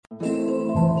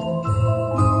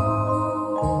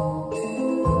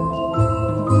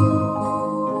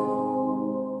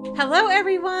Hello,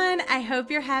 everyone. I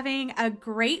hope you're having a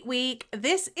great week.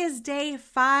 This is day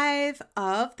 5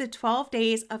 of the 12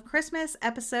 Days of Christmas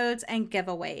episodes and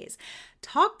giveaways.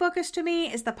 Talk Bookish to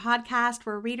Me is the podcast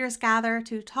where readers gather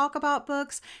to talk about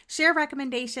books, share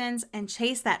recommendations, and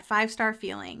chase that 5-star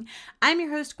feeling. I'm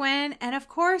your host, Gwen, and of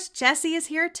course, Jessie is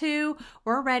here too.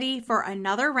 We're ready for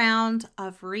another round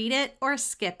of Read It or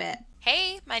Skip It.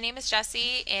 Hey, my name is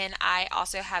Jessie, and I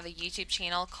also have a YouTube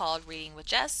channel called Reading with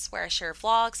Jess, where I share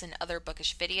vlogs and other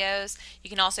bookish videos. You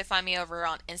can also find me over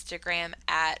on Instagram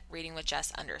at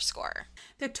readingwithjess_.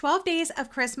 The 12 Days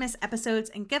of Christmas episodes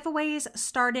and giveaways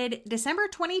started December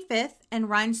 25th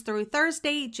and runs through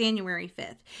Thursday, January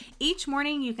 5th. Each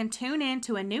morning, you can tune in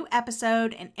to a new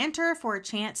episode and enter for a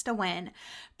chance to win.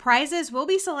 Prizes will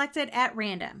be selected at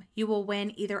random. You will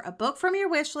win either a book from your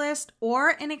wish list or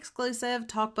an exclusive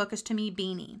Talk Bookish to Me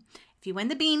beanie. If you win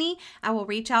the beanie, I will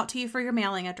reach out to you for your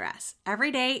mailing address.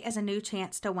 Every day is a new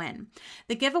chance to win.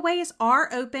 The giveaways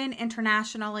are open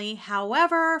internationally.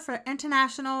 However, for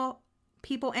international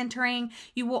people entering,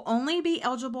 you will only be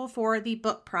eligible for the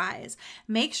book prize.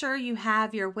 Make sure you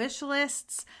have your wish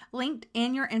lists linked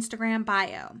in your Instagram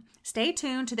bio. Stay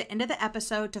tuned to the end of the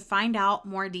episode to find out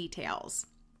more details.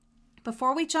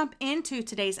 Before we jump into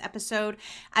today's episode,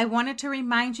 I wanted to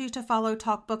remind you to follow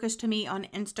Talk Bookish to Me on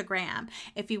Instagram.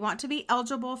 If you want to be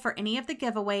eligible for any of the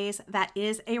giveaways, that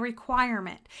is a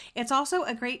requirement. It's also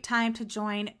a great time to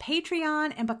join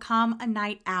Patreon and become a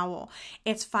night owl.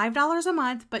 It's $5 a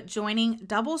month, but joining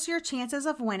doubles your chances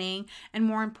of winning. And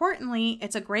more importantly,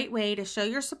 it's a great way to show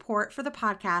your support for the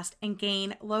podcast and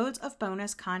gain loads of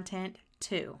bonus content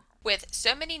too. With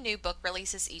so many new book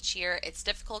releases each year, it's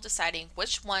difficult deciding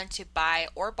which one to buy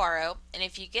or borrow, and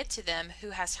if you get to them, who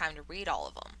has time to read all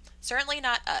of them? Certainly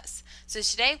not us. So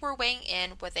today we're weighing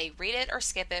in with a Read It or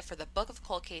Skip It for the Book of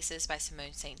Cold Cases by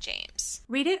Simone St. James.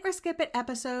 Read It or Skip It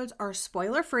episodes are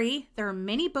spoiler-free. There are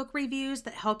many book reviews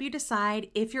that help you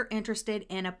decide if you're interested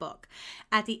in a book.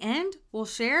 At the end, we'll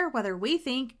share whether we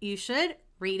think you should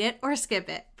read it or skip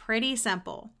it. Pretty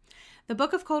simple. The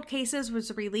Book of Cold Cases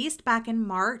was released back in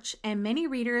March, and many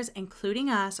readers, including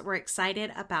us, were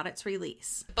excited about its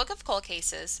release. The Book of Cold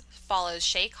Cases follows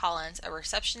Shay Collins, a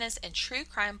receptionist and true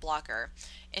crime blogger.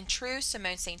 In true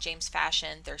Simone St. James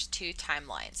fashion, there's two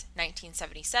timelines,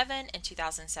 1977 and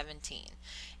 2017.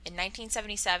 In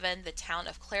 1977, the town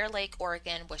of Clear Lake,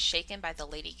 Oregon was shaken by the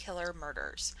Lady Killer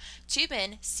murders. 2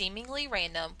 men, seemingly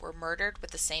random, were murdered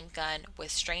with the same gun,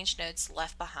 with strange notes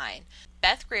left behind.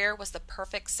 Beth Greer was the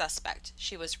perfect suspect.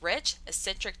 She was rich,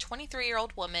 eccentric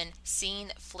 23-year-old woman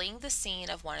seen fleeing the scene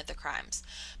of one of the crimes.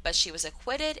 But she was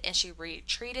acquitted and she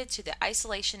retreated to the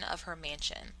isolation of her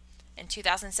mansion. In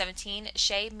 2017,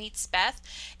 Shay meets Beth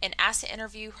and asks to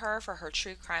interview her for her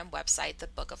true crime website, The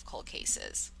Book of Cold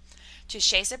Cases. To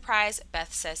Shay's surprise,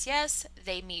 Beth says yes.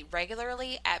 They meet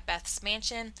regularly at Beth's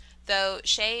mansion, though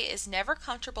Shay is never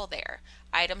comfortable there.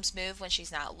 Items move when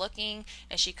she's not looking,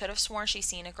 and she could have sworn she's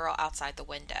seen a girl outside the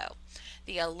window.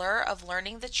 The allure of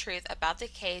learning the truth about the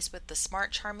case with the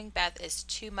smart, charming Beth is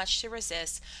too much to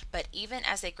resist, but even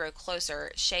as they grow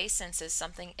closer, Shay senses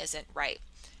something isn't right.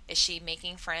 Is she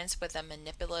making friends with a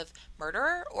manipulative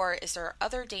murderer, or is there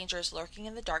other dangers lurking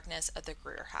in the darkness of the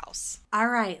Greer house? All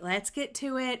right, let's get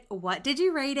to it. What did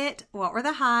you rate it? What were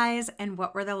the highs and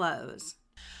what were the lows?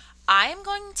 I am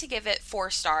going to give it 4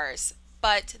 stars,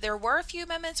 but there were a few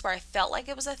moments where I felt like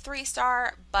it was a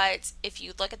 3-star, but if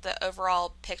you look at the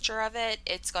overall picture of it,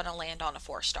 it's going to land on a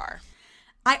 4-star.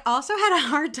 I also had a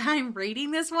hard time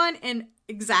rating this one, and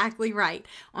exactly right.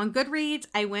 On Goodreads,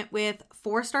 I went with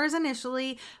 4 stars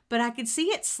initially, but I could see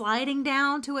it sliding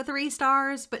down to a 3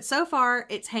 stars, but so far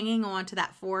it's hanging on to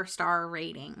that 4-star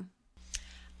rating.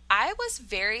 I was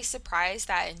very surprised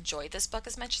that I enjoyed this book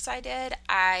as much as I did.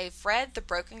 I've read The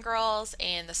Broken Girls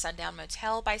and The Sundown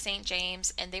Motel by St.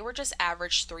 James, and they were just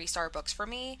average 3-star books for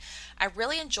me. I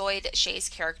really enjoyed Shay's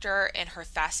character and her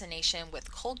fascination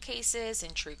with cold cases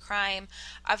and true crime.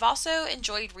 I've also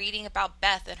enjoyed reading about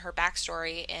Beth and her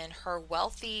backstory and her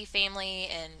wealthy family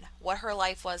and what her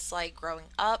life was like growing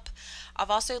up.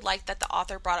 I've also liked that the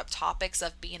author brought up topics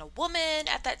of being a woman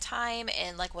at that time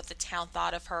and like what the town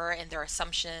thought of her and their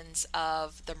assumptions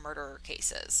of the murder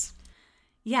cases.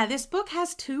 Yeah, this book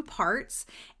has 2 parts,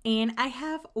 And I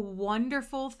have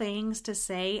wonderful things to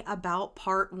say about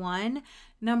part one.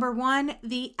 Number one,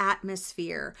 the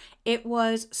atmosphere. It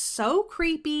was so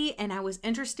creepy, and I was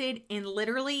interested in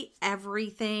literally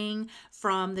everything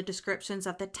from the descriptions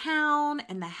of the town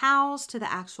and the house to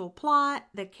the actual plot,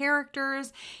 the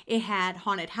characters. It had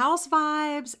haunted house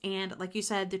vibes, and like you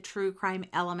said, the true crime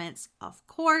elements, of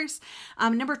course.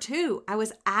 Number two, I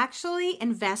was actually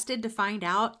invested to find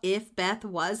out if Beth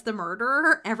was the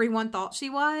murderer. Everyone thought she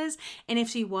was, and if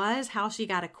she was, how she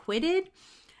got acquitted.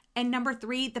 And number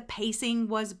three, the pacing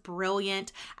was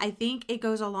brilliant. I think it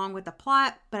goes along with the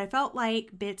plot, but I felt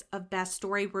like bits of Beth's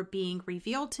story were being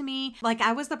revealed to me. Like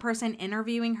I was the person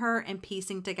interviewing her and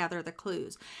piecing together the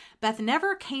clues. Beth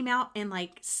never came out and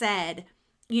like said,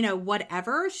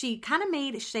 whatever. She kind of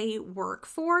made Shay work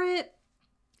for it.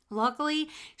 Luckily,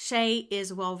 Shay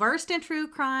is well versed in true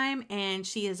crime and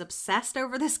she is obsessed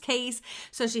over this case.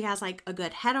 So she has like a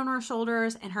good head on her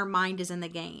shoulders and her mind is in the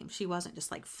game. She wasn't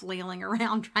just like flailing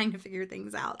around trying to figure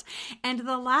things out. And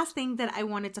the last thing that I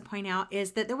wanted to point out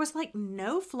is that there was like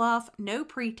no fluff, no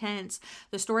pretense.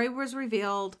 The story was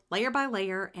revealed layer by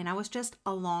layer and I was just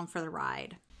along for the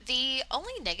ride. The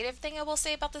only negative thing I will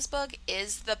say about this book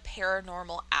is the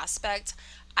paranormal aspect.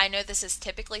 I know this is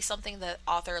typically something the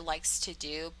author likes to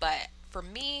do, but for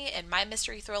me and my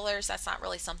mystery thrillers, that's not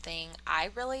really something I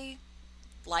really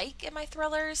like in my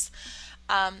thrillers.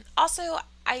 Also,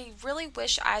 I really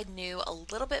wish I knew a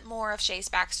little bit more of Shay's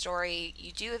backstory.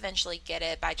 You do eventually get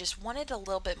it, but I just wanted a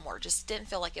little bit more. Just didn't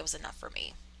feel like it was enough for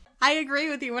me. I agree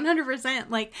with you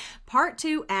 100%. Like part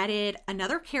two added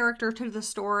another character to the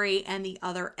story and the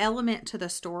other element to the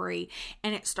story.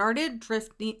 And it started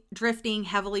drifting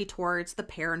heavily towards the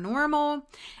paranormal.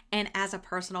 And as a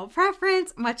personal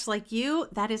preference, much like you,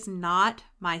 that is not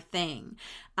my thing.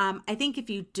 I think if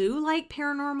you do like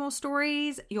paranormal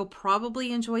stories, you'll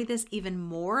probably enjoy this even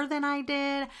more than I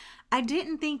did. I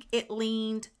didn't think it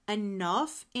leaned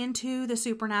enough into the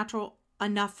supernatural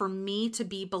enough for me to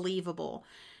be believable.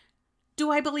 Do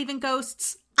I believe in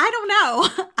ghosts? I don't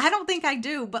know. I don't think I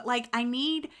do, but like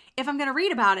if I'm going to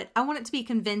read about it, I want it to be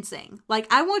convincing. Like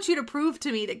I want you to prove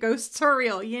to me that ghosts are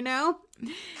real,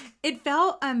 It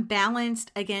felt unbalanced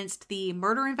against the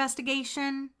murder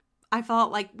investigation. I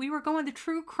felt like we were going the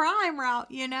true crime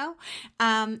route,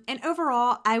 And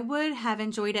overall, I would have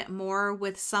enjoyed it more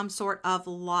with some sort of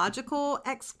logical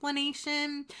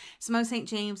explanation. Simone St.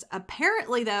 James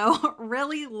apparently, though,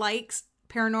 really likes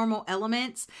paranormal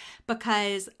elements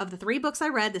because of the 3 books I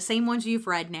read, the same ones you've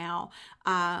read now.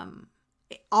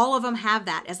 All of them have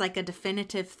that as like a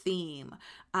definitive theme.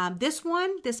 This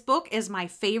book is my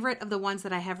favorite of the ones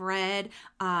that I have read.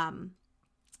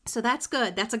 So that's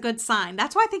good. That's a good sign.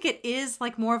 That's why I think it is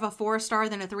like more of a 4-star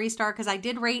than a 3-star because I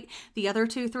did rate the other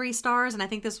 2 3-stars and I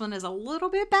think this one is a little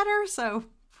bit better. So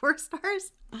 4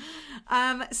 stars.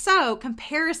 So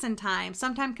comparison time.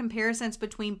 Sometimes comparisons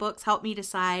between books help me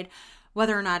decide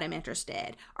whether or not I'm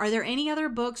interested. Are there any other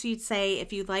books you'd say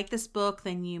if you like this book,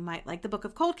 then you might like the Book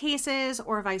of Cold Cases,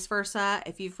 or vice versa,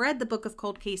 if you've read the Book of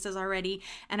Cold Cases already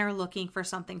and are looking for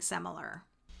something similar?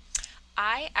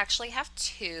 I actually have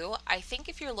 2. I think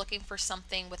if you're looking for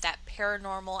something with that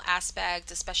paranormal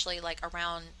aspect, especially like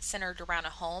centered around a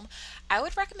home, I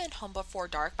would recommend Home Before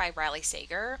Dark by Riley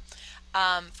Sager.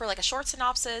 For like a short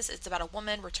synopsis, it's about a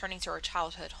woman returning to her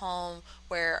childhood home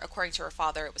where, according to her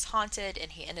father, it was haunted,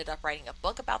 and he ended up writing a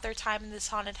book about their time in this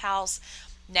haunted house.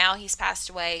 Now he's passed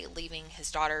away, leaving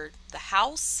his daughter the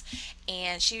house,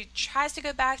 and she tries to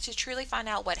go back to truly find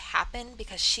out what happened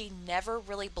because she never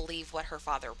really believed what her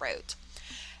father wrote.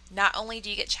 Not only do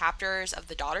you get chapters of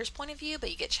the daughter's point of view, but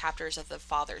you get chapters of the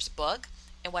father's book.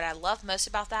 And what I love most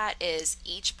about that is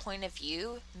each point of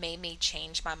view made me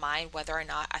change my mind whether or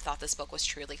not I thought this book was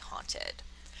truly haunted.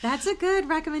 That's a good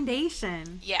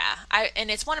recommendation. Yeah,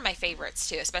 and it's one of my favorites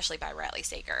too, especially by Riley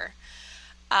Sager.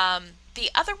 The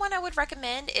other one I would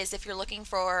recommend is if you're looking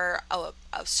for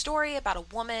a story about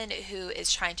a woman who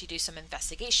is trying to do some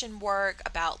investigation work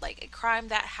about like a crime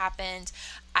that happened,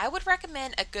 I would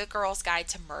recommend A Good Girl's Guide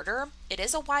to Murder. It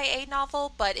is a YA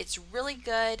novel, but it's really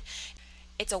good.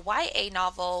 It's a YA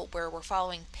novel where we're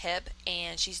following Pip,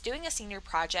 and she's doing a senior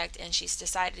project, and she's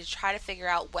decided to try to figure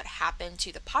out what happened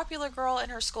to the popular girl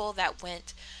in her school that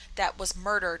was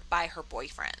murdered by her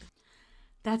boyfriend.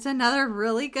 That's another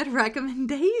really good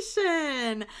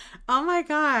recommendation. Oh my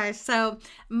gosh. So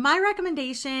my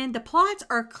recommendation, the plots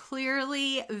are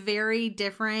clearly very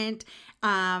different.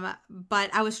 But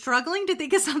I was struggling to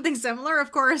think of something similar.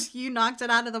 Of course, you knocked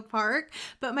it out of the park.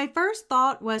 But my first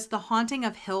thought was The Haunting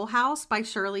of Hill House by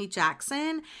Shirley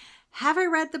Jackson. Have I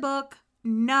read the book?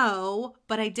 No,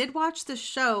 but I did watch the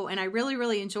show and I really,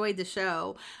 really enjoyed the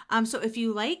show. So if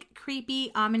you like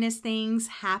creepy, ominous things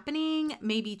happening,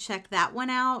 maybe check that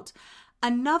one out.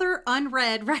 Another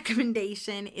unread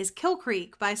recommendation is Kill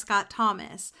Creek by Scott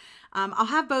Thomas. I'll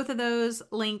have both of those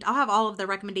linked. I'll have all of the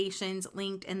recommendations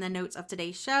linked in the notes of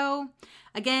today's show.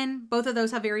 Again, both of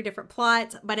those have very different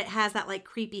plots, but it has that like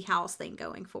creepy house thing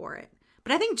going for it.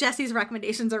 But I think Jesse's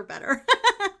recommendations are better.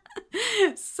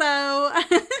 So,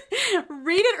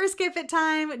 read it or skip it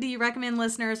time. Do you recommend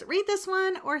listeners read this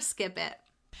one or skip it?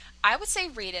 I would say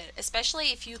read it, especially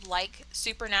if you like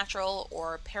supernatural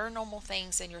or paranormal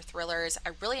things in your thrillers.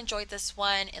 I really enjoyed this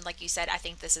one, and like you said, I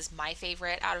think this is my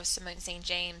favorite out of Simone St.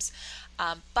 James.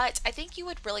 But I think you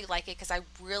would really like it because I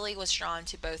really was drawn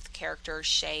to both characters,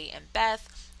 Shay and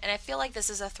Beth, and I feel like this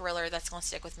is a thriller that's going to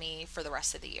stick with me for the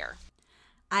rest of the year.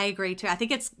 I agree too. I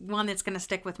think it's one that's going to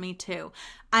stick with me too.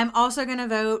 I'm also going to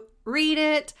vote read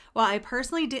it. While I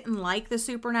personally didn't like the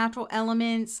supernatural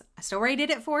elements, I still rated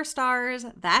it 4 stars.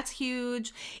 That's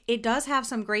huge. It does have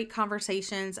some great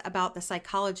conversations about the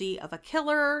psychology of a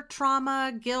killer,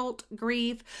 trauma, guilt,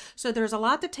 grief. So there's a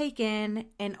lot to take in,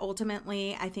 and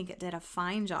ultimately, I think it did a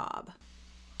fine job.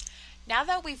 Now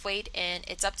that we've weighed in,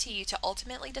 it's up to you to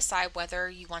ultimately decide whether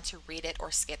you want to read it or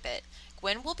skip it.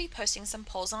 Gwen will be posting some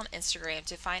polls on Instagram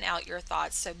to find out your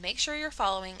thoughts, so make sure you're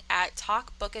following at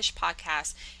Talk Bookish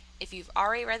Podcast. If you've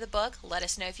already read the book, let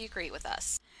us know if you agree with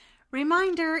us.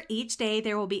 Reminder, each day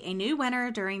there will be a new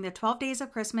winner during the 12 Days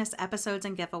of Christmas episodes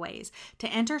and giveaways. To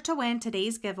enter to win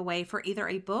today's giveaway for either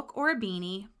a book or a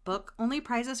beanie, book only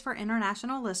prizes for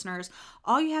international listeners,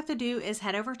 all you have to do is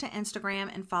head over to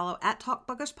Instagram and follow at Talk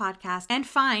Bookish Podcast and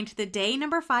find the day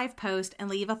number 5 post and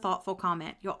leave a thoughtful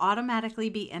comment. You'll automatically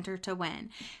be entered to win.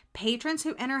 Patrons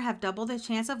who enter have double the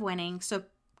chance of winning, so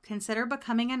consider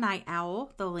becoming a night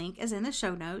owl. The link is in the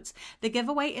show notes. The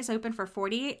giveaway is open for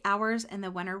 48 hours and the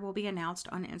winner will be announced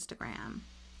on Instagram.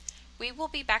 We will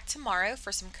be back tomorrow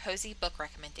for some cozy book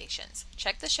recommendations.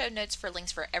 Check the show notes for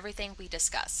links for everything we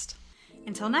discussed.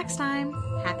 Until next time,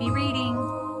 happy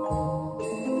reading!